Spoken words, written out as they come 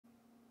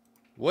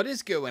What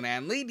is going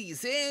on,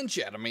 ladies and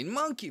gentlemen?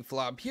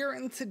 MonkeyFlop here,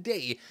 and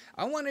today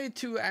I wanted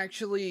to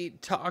actually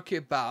talk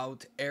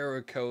about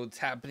error codes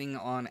happening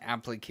on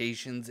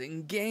applications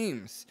and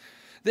games.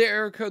 The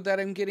error code that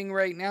I'm getting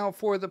right now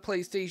for the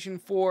PlayStation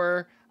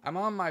 4, I'm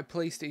on my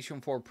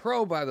PlayStation 4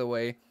 Pro, by the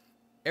way.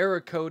 Error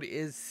code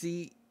is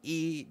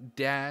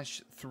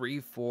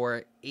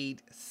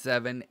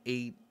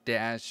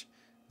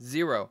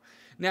CE-34878-0.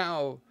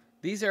 Now,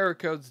 these error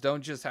codes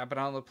don't just happen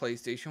on the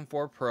PlayStation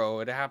 4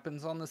 Pro. It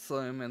happens on the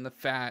Slim and the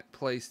Fat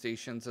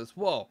PlayStations as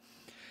well.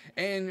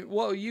 And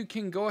well, you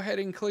can go ahead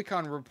and click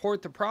on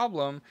report the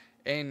problem,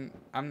 and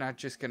I'm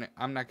not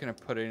gonna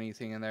put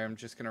anything in there. I'm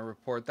just gonna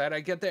report that I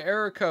get the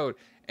error code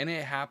and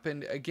it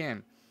happened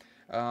again.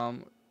 A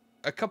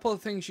couple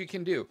of things you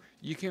can do.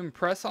 You can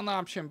press on the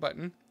option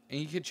button and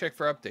you can check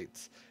for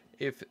updates.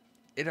 If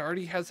it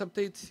already has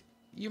updates,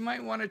 you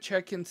might want to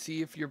check and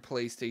see if your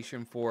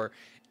PlayStation 4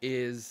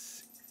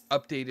 is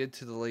updated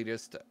to the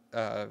latest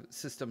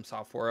system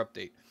software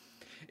update.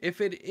 If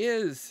it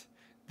is,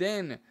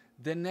 then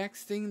the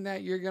next thing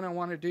that you're going to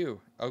want to do,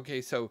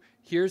 okay, so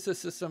here's the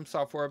system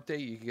software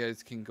update. You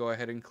guys can go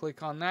ahead and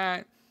click on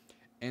that.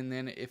 And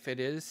then if it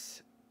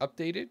is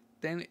updated,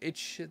 then it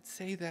should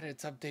say that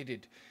it's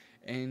updated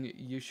and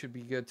you should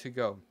be good to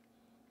go.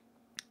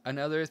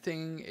 Another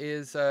thing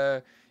is,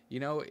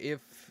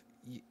 if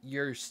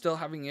you're still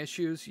having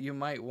issues, you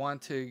might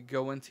want to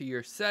go into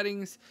your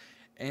settings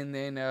and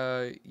then,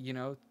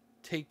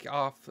 take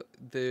off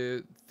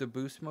the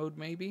boost mode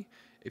maybe.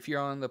 If you're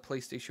on the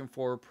PlayStation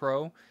 4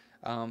 Pro,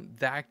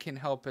 that can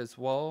help as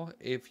well.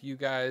 If you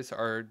guys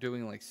are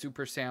doing like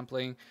super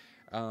sampling,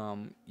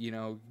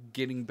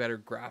 getting better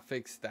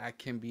graphics, that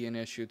can be an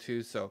issue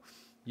too. So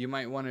you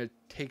might want to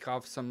take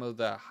off some of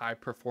the high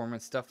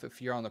performance stuff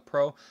if you're on the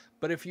Pro.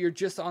 But if you're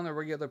just on the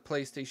regular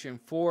PlayStation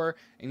 4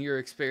 and you're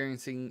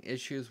experiencing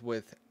issues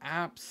with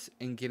apps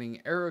and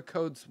getting error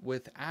codes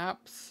with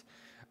apps,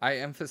 I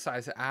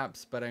emphasize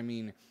apps, but I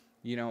mean,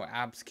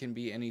 apps can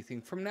be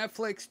anything from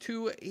Netflix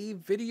to a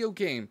video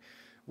game.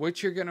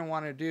 What you're going to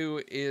want to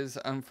do is,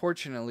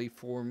 unfortunately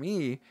for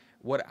me,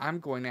 what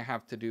I'm going to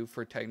have to do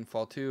for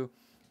Titanfall 2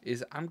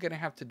 is I'm going to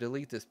have to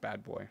delete this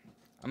bad boy.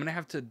 I'm going to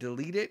have to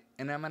delete it,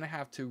 and I'm going to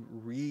have to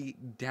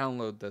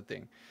re-download the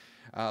thing.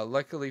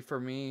 Luckily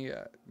for me,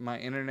 my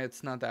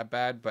internet's not that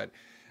bad, but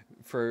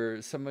for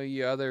some of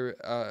you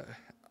other,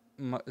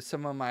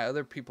 some of my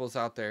other peoples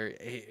out there,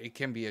 it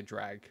can be a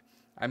drag.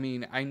 I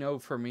mean, I know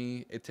for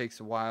me, it takes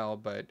a while,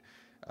 but,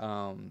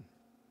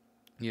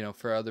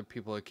 for other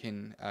people, it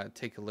can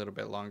take a little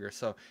bit longer.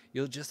 So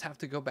you'll just have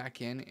to go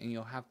back in, and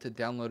you'll have to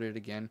download it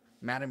again.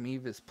 Madam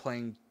Eve is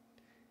playing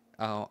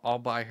all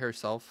by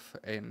herself,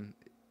 and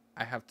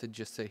I have to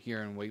just sit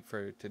here and wait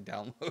for it to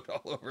download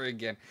all over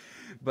again.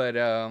 But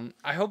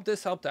I hope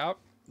this helped out.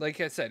 Like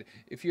I said,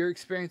 if you're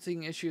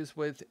experiencing issues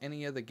with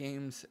any of the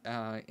games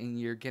and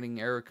you're getting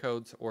error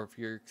codes, or if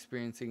you're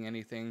experiencing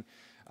anything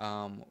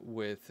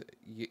with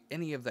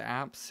any of the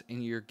apps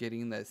and you're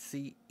getting the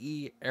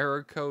CE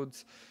error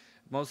codes,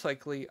 most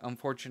likely,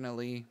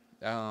 unfortunately,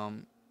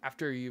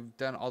 after you've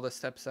done all the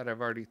steps that I've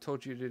already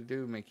told you to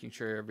do, making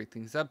sure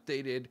everything's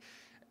updated,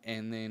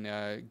 and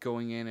then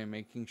going in and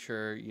making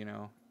sure,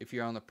 if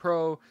you're on the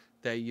Pro,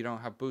 that you don't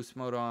have boost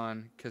mode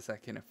on, because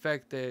that can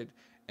affect it.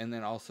 And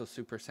then also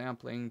super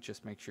sampling,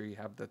 just make sure you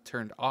have that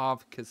turned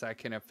off, because that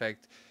can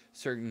affect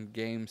certain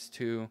games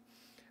too.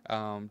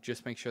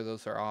 Just make sure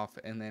those are off.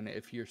 And then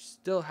if you're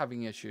still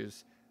having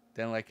issues,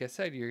 then like I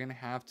said, you're going to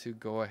have to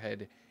go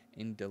ahead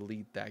and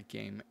delete that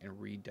game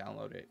and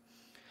re-download it.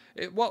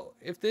 Well,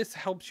 if this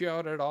helps you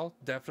out at all,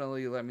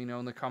 definitely let me know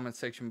in the comment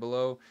section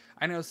below.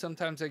 I know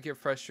sometimes I get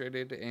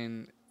frustrated,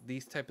 and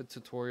these type of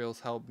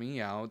tutorials help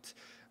me out.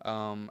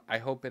 I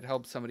hope it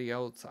helps somebody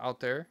else out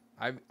there.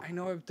 I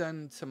know I've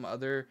done some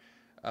other,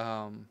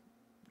 some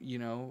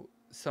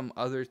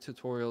other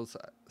tutorials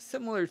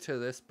similar to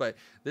this, but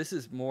this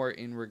is more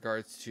in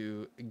regards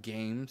to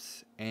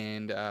games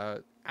and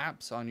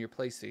apps on your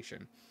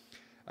PlayStation.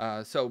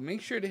 So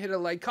make sure to hit a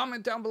like,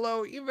 comment down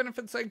below, even if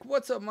it's like,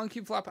 what's up,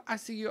 MonkeyFlop? I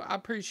see you. I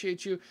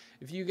appreciate you.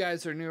 If you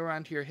guys are new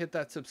around here, hit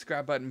that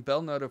subscribe button,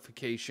 bell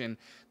notification.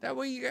 That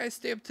way you guys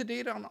stay up to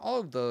date on all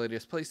of the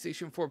latest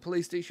PlayStation 4,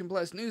 PlayStation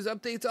Plus news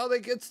updates, all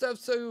that good stuff.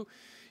 So,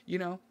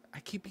 I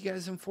keep you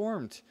guys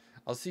informed.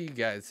 I'll see you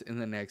guys in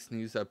the next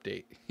news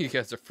update. You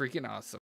guys are freaking awesome.